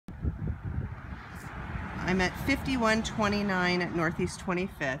I'm at 5129 Northeast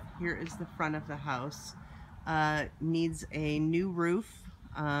 25th. Here is the front of the house. Needs a new roof.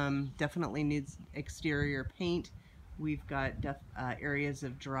 Definitely needs exterior paint. We've got areas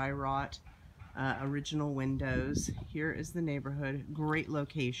of dry rot. Original windows. Here is the neighborhood. Great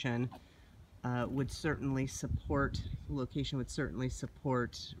location. Location would certainly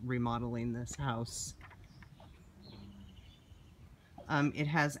support remodeling this house. It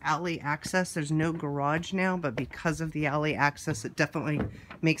has alley access. There's no garage now, but because of the alley access, it definitely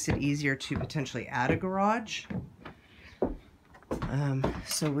makes it easier to potentially add a garage.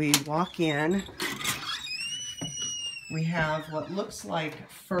 So we walk in. We have what looks like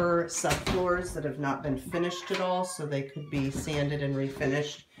fir subfloors that have not been finished at all, so they could be sanded and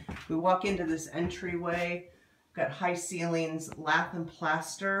refinished. We walk into this entryway. Got high ceilings, lath and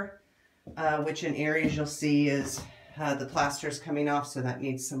plaster, which in areas you'll see is the plaster is coming off, so that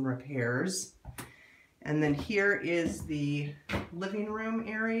needs some repairs. And then here is the living room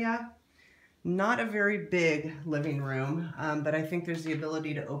area. Not a very big living room, but I think there's the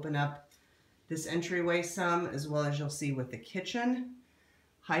ability to open up this entryway some, as well as you'll see with the kitchen.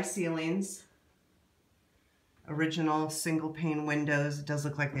 High ceilings, original single pane windows. It does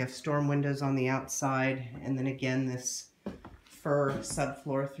look like they have storm windows on the outside, and then again this fir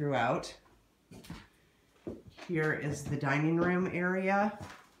subfloor throughout. Here is the dining room area.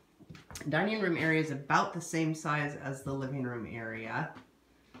 Dining room area is about the same size as the living room area.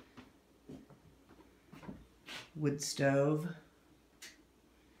 Wood stove.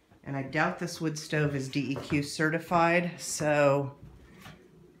 And I doubt this wood stove is DEQ certified, so,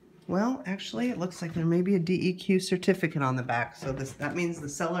 well, actually it looks like there may be a DEQ certificate on the back, so that means the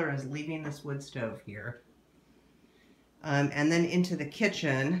seller is leaving this wood stove here. And then into the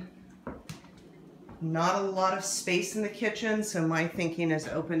kitchen. Not a lot of space in the kitchen, so my thinking is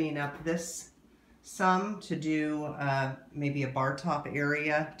opening up this some to do maybe a bar top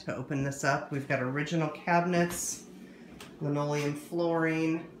area to open this up. We've got original cabinets, linoleum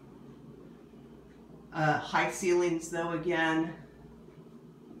flooring, high ceilings though again,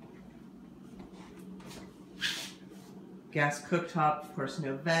 gas cooktop, of course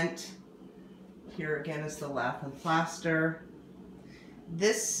no vent. Here again is the lath and plaster.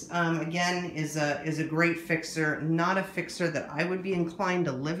 This, again, is a great fixer, not a fixer that I would be inclined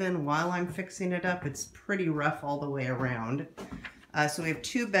to live in while I'm fixing it up. It's pretty rough all the way around. So we have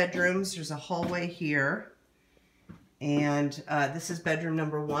two bedrooms. There's a hallway here. And this is bedroom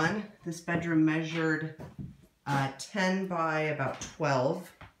number 1. This bedroom measured 10 by about 12.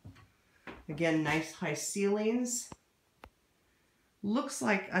 Again, nice high ceilings. Looks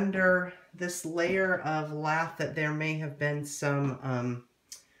like under this layer of lath that there may have been some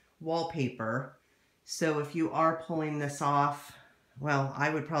wallpaper. So if you are pulling this off, well, I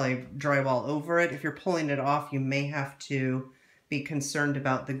would probably drywall over it. If you're pulling it off, you may have to be concerned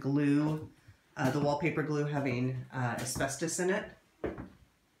about the glue, the wallpaper glue having asbestos in it.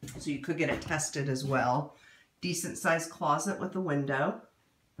 So you could get it tested as well. Decent sized closet with a window.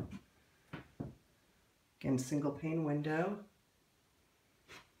 Again, single pane window.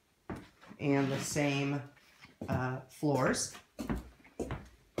 And the same floors.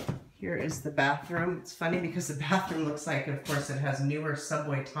 Here is the bathroom. It's funny because the bathroom looks like, of course, it has newer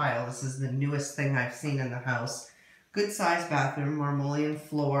subway tile. This is the newest thing I've seen in the house. Good sized bathroom, marmoleum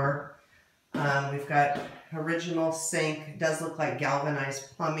floor. We've got original sink. It does look like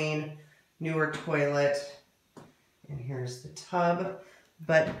galvanized plumbing, newer toilet. And here's the tub.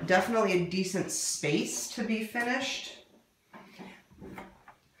 But definitely a decent space to be finished.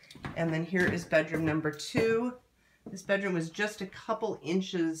 And then here is bedroom number 2. This bedroom was just a couple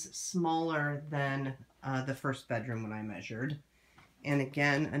inches smaller than the first bedroom when I measured. And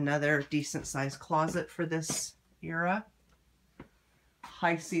again, another decent sized closet for this era.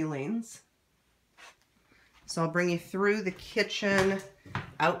 High ceilings. So I'll bring you through the kitchen.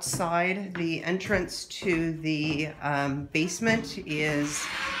 Outside, the entrance to the basement is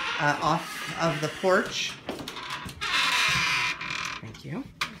off of the porch. Thank you.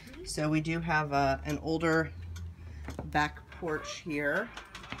 So we do have an older back porch here.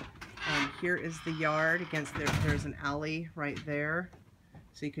 Here is the yard. There's an alley right there.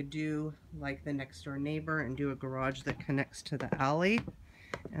 So you could do like the next door neighbor and do a garage that connects to the alley.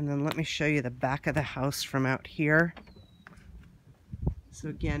 And then let me show you the back of the house from out here. So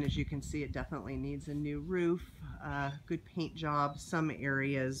again, as you can see, it definitely needs a new roof, good paint job, some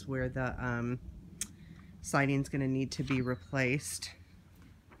areas where the siding's going to need to be replaced.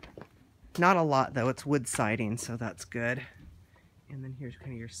 Not a lot though, it's wood siding, so that's good. And then here's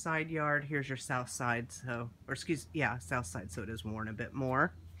kind of your side yard. Here's your south side, south side, so it is worn a bit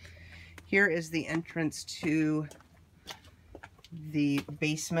more. Here is the entrance to the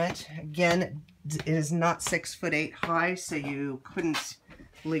basement. Again, it is not 6'8" high, so you couldn't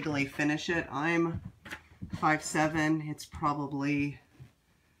legally finish it. I'm 5'7". It's probably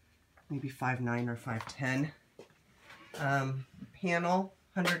maybe 5'9" or 5'10". Panel,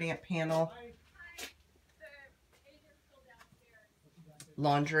 100 amp panel.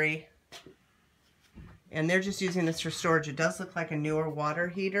 Laundry. And they're just using this for storage. It does look like a newer water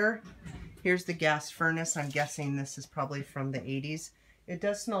heater. Here's the gas furnace. I'm guessing this is probably from the 80s. It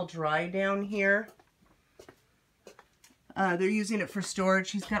does smell dry down here. They're using it for storage.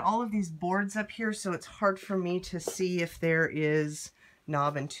 He's got all of these boards up here, so it's hard for me to see if there is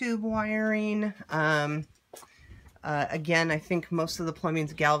knob and tube wiring. Again, I think most of the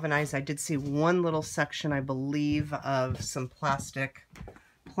plumbing's galvanized. I did see one little section, I believe, of some plastic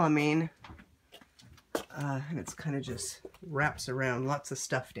plumbing. And it's kind of just wraps around lots of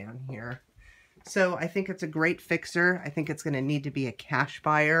stuff down here. So I think it's a great fixer. I think it's going to need to be a cash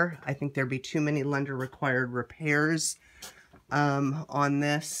buyer. I think there'd be too many lender required repairs on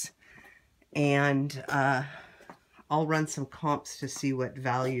this. And I'll run some comps to see what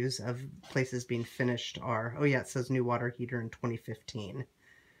values of places being finished are. Oh yeah, it says new water heater in 2015.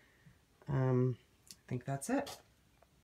 I think that's it.